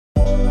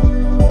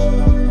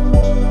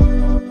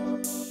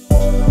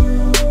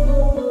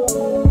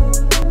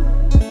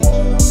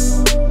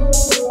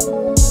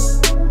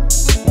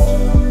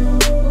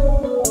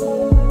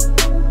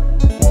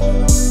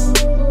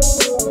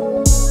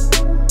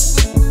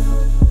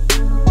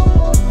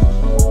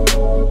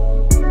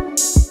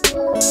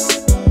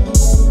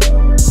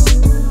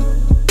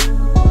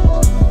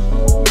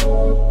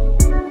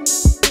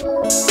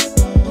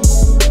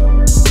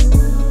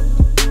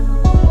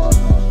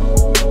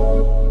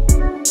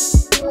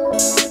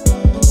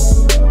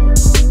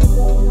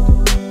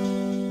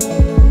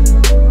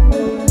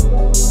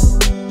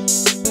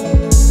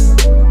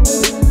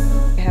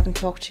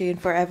talked to you in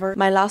forever.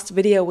 My last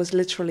video was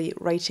literally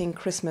rating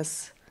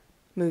Christmas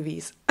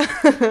movies.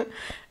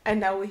 And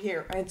now we're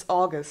here, and it's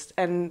August,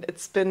 and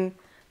it's been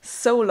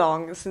so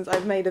long since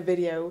I've made a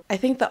video. I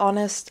think the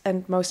honest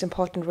and most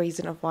important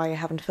reason of why I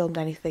haven't filmed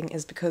anything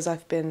is because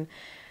I've been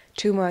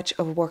too much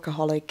of a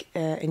workaholic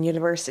in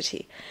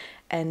university.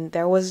 And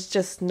there was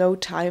just no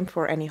time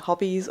for any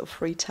hobbies or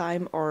free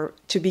time or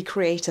to be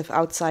creative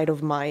outside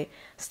of my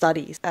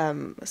studies.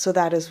 So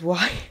that is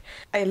why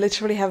I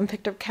literally haven't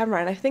picked up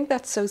camera. And I think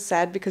that's so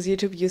sad because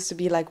YouTube used to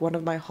be like one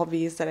of my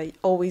hobbies that I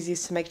always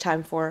used to make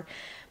time for.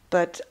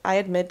 But I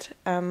admit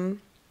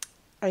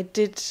I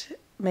did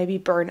maybe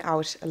burn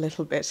out a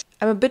little bit.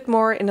 I'm a bit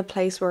more in a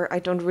place where I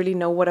don't really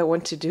know what I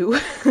want to do,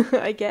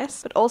 I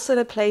guess. But also in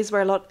a place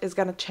where a lot is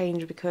gonna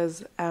change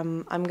because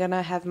I'm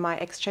gonna have my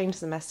exchange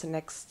semester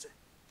next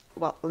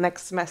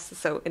semester,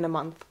 so in a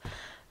month.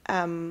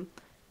 And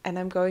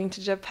I'm going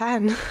to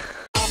Japan.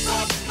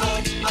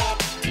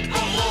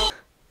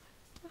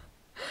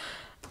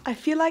 I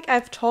feel like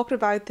I've talked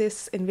about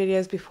this in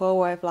videos before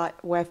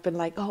where I've been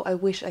like, oh, I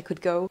wish I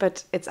could go,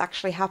 but it's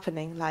actually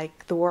happening.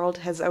 Like, the world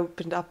has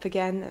opened up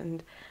again,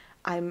 and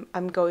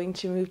I'm going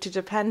to move to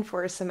Japan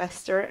for a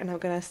semester, and I'm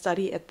gonna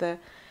study at the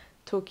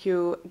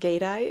Tokio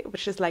Geidai,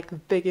 which is like the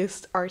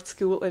biggest art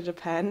school in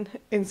Japan.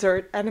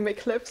 Insert anime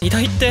clips. 偉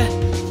大って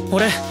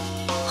俺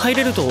入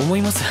れると思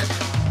います。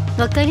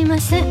わかりま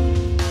せ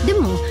ん。で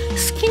も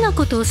好きな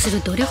ことをす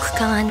る努力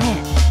家は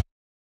ね、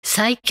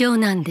最強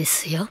なんで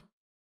すよ。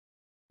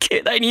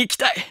芸大に行き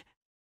たい。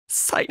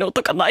才能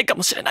とかないか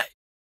もしれない。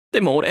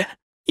でも俺、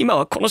今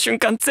はこの瞬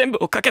間全部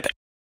をかけて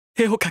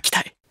絵を描き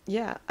たい。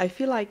Yeah, I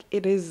feel like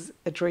it is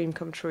a dream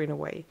come true in a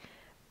way.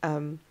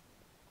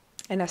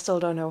 And I still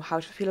don't know how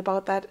to feel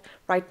about that.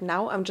 Right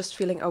now, I'm just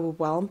feeling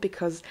overwhelmed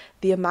because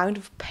the amount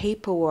of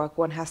paperwork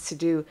one has to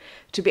do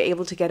to be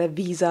able to get a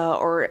visa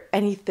or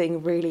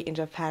anything really in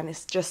Japan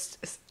is just,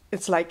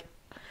 it's like,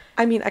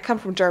 I mean, I come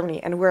from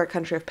Germany and we're a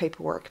country of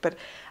paperwork, but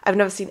I've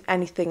never seen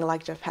anything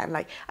like Japan.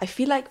 Like, I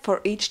feel like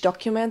for each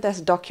document, there's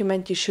a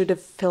document you should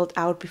have filled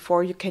out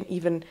before you can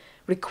even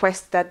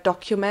request that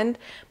document.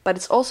 But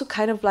it's also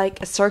kind of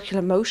like a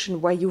circular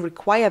motion where you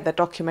require that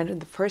document in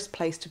the first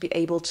place to be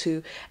able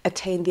to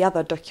attain the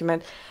other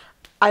document.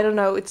 I don't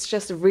know, it's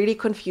just really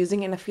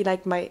confusing, and I feel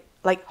like my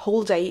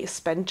whole day is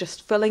spent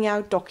just filling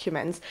out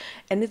documents,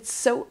 and it's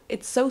so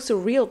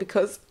surreal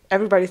because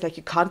everybody's like,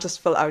 you can't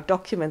just fill out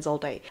documents all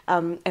day.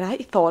 And I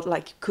thought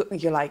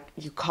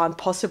you can't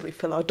possibly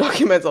fill out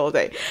documents all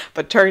day,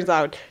 but turns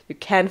out you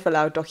can fill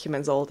out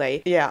documents all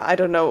day. Yeah, I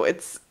don't know.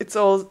 It's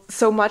all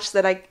so much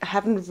that I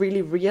haven't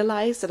really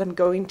realized that I'm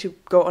going to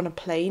go on a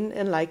plane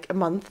in like a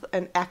month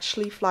and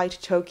actually fly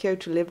to Tokyo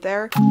to live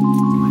there.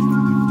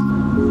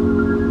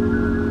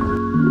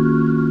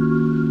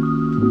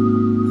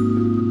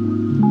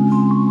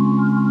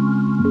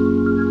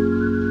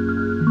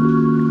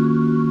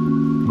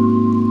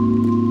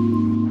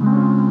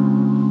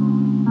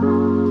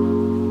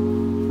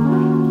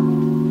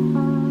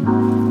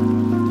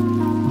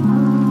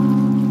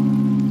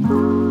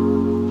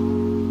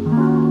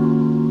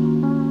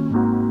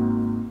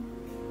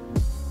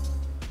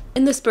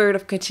 In the spirit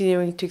of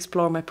continuing to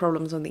explore my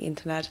problems on the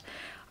internet,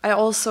 I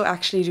also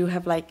actually do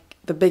have like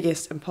the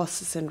biggest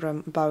imposter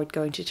syndrome about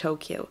going to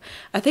Tokyo.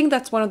 I think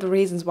that's one of the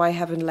reasons why I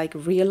haven't like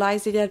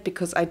realized it yet,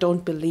 because I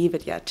don't believe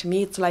it yet. To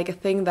me, it's like a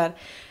thing that,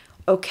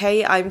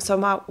 okay, I'm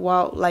somehow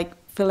like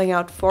filling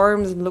out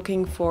forms and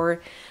looking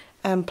for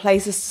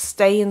places to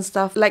stay and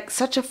stuff, like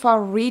such a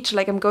far reach.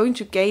 Like, I'm going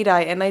to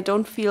Geidai and I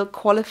don't feel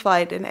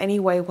qualified in any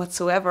way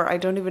whatsoever. I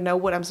don't even know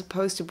what I'm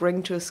supposed to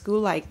bring to a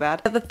school like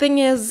that. But the thing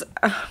is,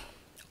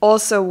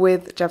 also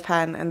with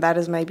Japan, and that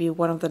is maybe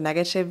one of the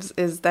negatives,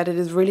 is that it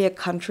is really a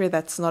country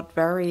that's not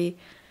very,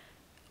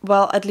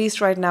 well, at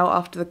least right now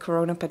after the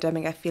corona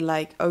pandemic, I feel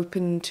like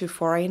open to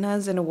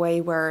foreigners in a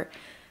way where,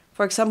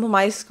 for example,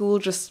 my school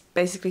just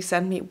basically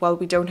sent me, well,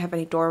 we don't have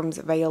any dorms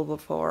available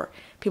for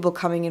people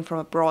coming in from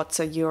abroad,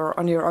 so you're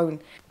on your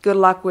own. Good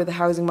luck with the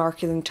housing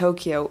market in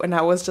Tokyo. And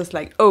I was just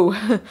like, oh,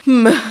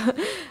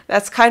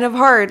 that's kind of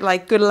hard.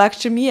 Like, good luck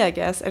to me, I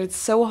guess. And it's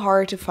so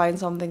hard to find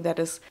something that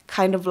is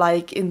kind of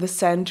like in the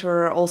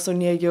center, also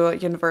near your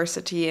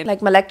university. And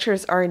like, my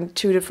lectures are in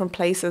 2 different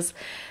places,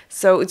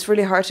 so it's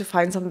really hard to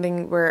find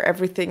something where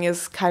everything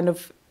is kind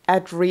of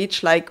at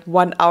reach. Like,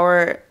 1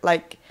 hour,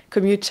 like,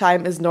 commute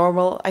time is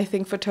normal, I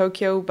think, for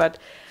Tokyo, but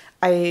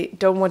I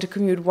don't want to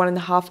commute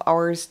 1.5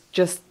 hours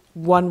just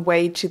one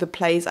way to the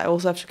place. I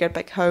also have to get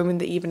back home in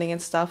the evening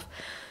and stuff.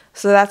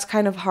 So that's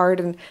kind of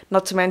hard, and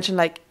not to mention,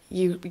 like,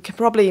 you can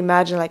probably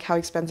imagine like how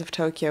expensive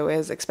Tokyo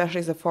is, especially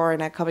as a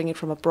foreigner coming in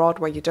from abroad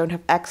where you don't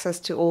have access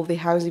to all the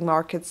housing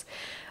markets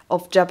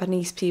of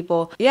Japanese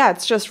people. Yeah,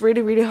 it's just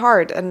really, really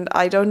hard, and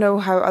I don't know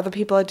how other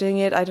people are doing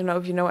it. I don't know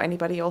if you know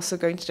anybody also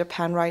going to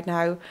Japan right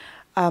now.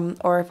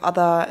 Or if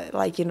other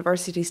like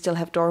universities still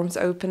have dorms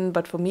open,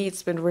 but for me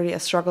it's been really a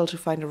struggle to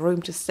find a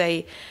room to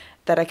stay,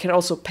 that I can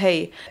also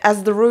pay.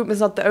 As the room is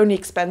not the only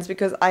expense,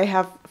 because I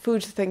have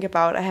food to think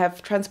about, I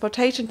have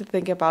transportation to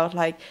think about,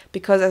 like,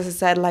 because as I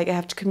said, like, I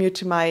have to commute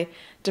to my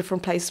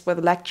different places where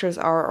the lectures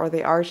are or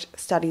the art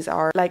studies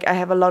are. Like, I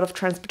have a lot of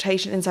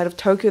transportation inside of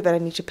Tokyo that I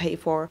need to pay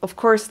for. Of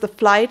course, the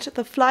flight,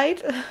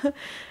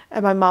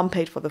 and my mom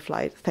paid for the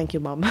flight. Thank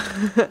you, mom.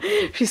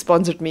 She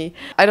sponsored me.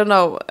 I don't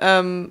know,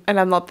 and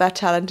I'm not that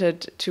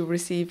talented to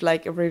receive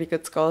like a really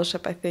good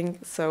scholarship, I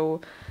think,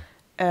 so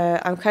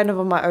I'm kind of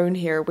on my own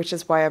here, which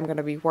is why I'm going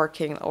to be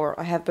working, or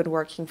I have been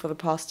working for the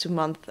past 2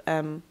 months,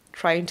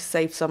 trying to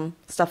save some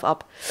stuff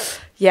up.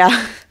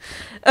 Yeah.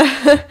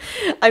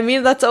 I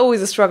mean, that's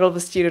always a struggle of a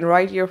student,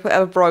 right? You're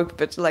forever broke,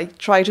 but like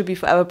try to be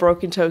forever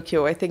broke in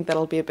Tokyo. I think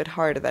that'll be a bit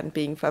harder than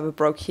being forever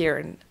broke here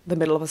in the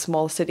middle of a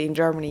small city in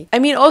Germany. I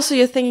mean, also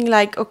you're thinking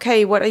like,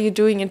 okay, what are you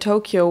doing in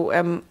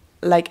Tokyo?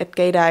 Like at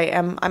Geidai,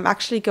 I'm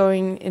actually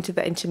going into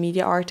the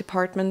intermediate art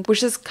department,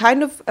 which is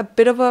kind of a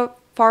bit of a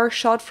far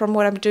shot from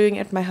what I'm doing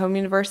at my home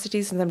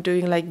university, since I'm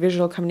doing like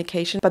visual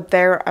communication, but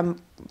there I'm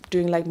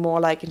doing like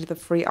more like into the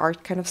free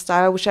art kind of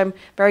style, which I'm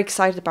very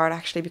excited about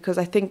actually, because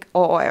I think,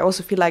 I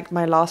also feel like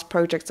my last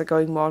projects are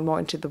going more and more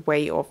into the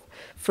way of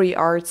free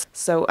arts,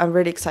 so I'm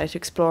really excited to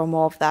explore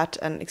more of that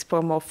and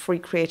explore more free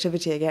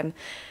creativity again,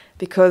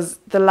 because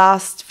the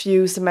last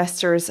few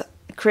semesters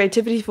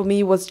creativity for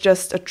me was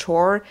just a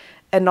chore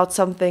and not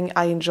something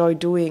I enjoy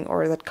doing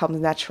or that comes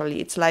naturally.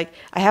 It's like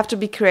I have to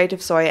be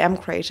creative, so I am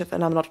creative,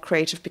 and I'm not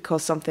creative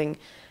because something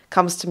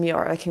comes to me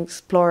or I can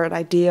explore an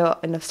idea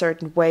in a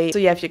certain way. So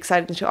yeah, if you're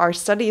excited into art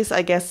studies,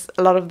 I guess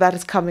a lot of that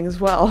is coming as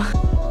well.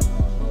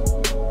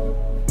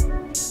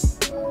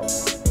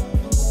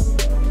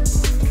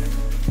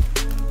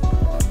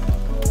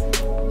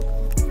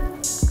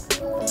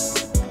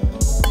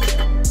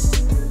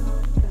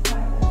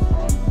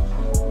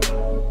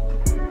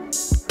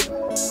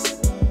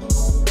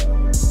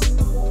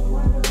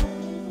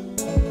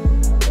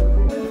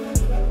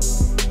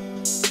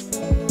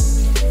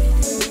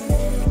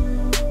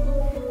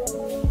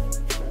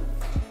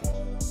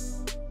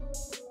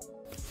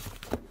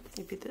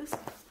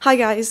 Hi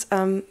guys,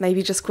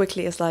 maybe just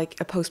quickly as like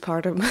a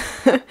postpartum,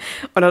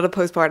 or not a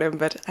postpartum,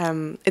 but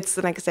it's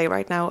the next day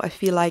right now. I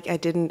feel like I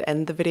didn't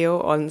end the video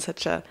on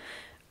such a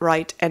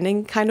right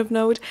ending kind of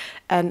note,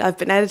 and I've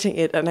been editing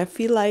it and I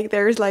feel like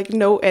there's like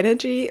no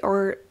energy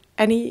or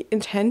any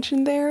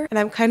intention there, and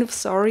I'm kind of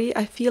sorry.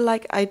 I feel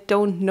like I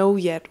don't know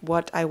yet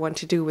what I want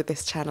to do with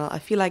this channel. I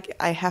feel like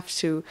I have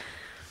to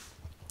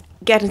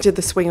get into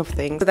the swing of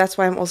things. So that's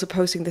why I'm also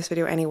posting this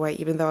video anyway,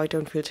 even though I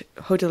don't feel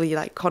totally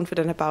like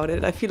confident about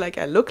it. I feel like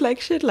I look like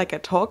shit, like I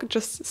talk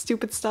just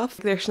stupid stuff.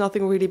 There's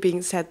nothing really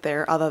being said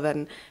there other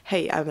than,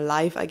 hey, I'm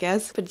alive, I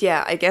guess. But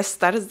yeah, I guess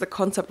that is the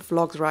concept of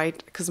vlogs,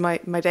 right? Because my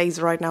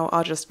days right now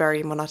are just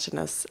very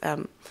monotonous,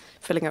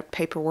 filling out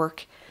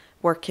paperwork,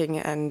 working,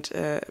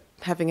 and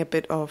having a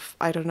bit of,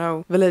 I don't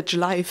know, village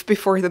life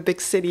before the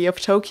big city of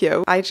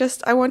Tokyo.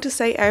 I want to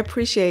say I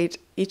appreciate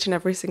each and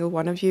every single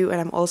one of you, and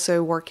I'm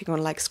also working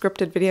on like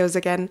scripted videos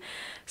again,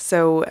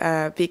 so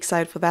be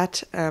excited for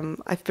that.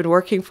 I've been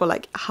working for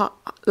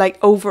like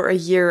over a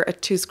year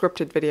at 2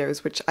 scripted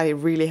videos, which I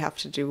really have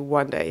to do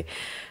one day.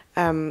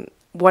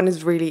 One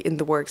is really in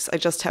the works. I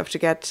just have to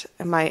get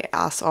my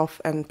ass off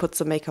and put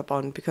some makeup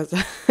on, because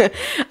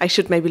I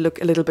should maybe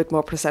look a little bit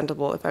more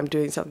presentable if I'm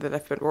doing something that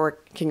I've been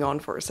working on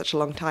for such a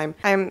long time.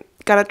 I'm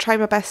gonna try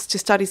my best to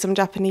study some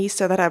Japanese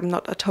so that I'm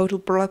not a total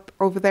blurb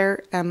over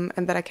there, and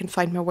that I can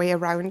find my way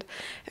around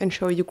and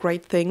show you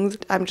great things.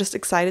 I'm just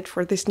excited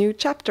for this new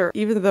chapter,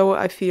 even though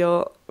I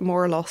feel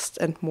more lost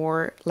and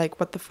more like,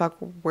 what the fuck,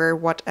 where,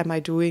 what am I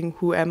doing,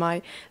 who am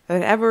I,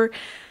 than ever.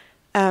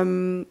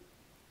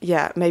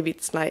 Yeah, maybe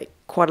it's like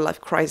quarter life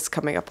crisis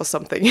coming up or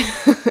something.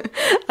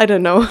 I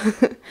don't know.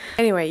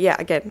 Anyway, yeah,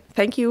 again,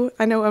 thank you.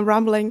 I know I'm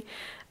rambling.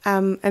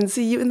 And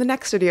see you in the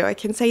next video. I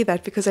can say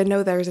that because I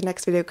know there is a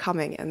next video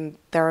coming, and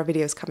there are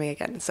videos coming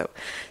again. So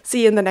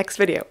see you in the next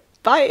video.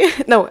 Bye.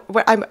 No,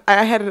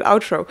 I had an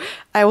outro.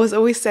 I was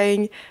always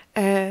saying,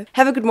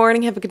 have a good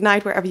morning, have a good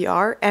night wherever you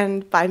are,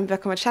 and bye, me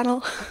back on my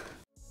channel.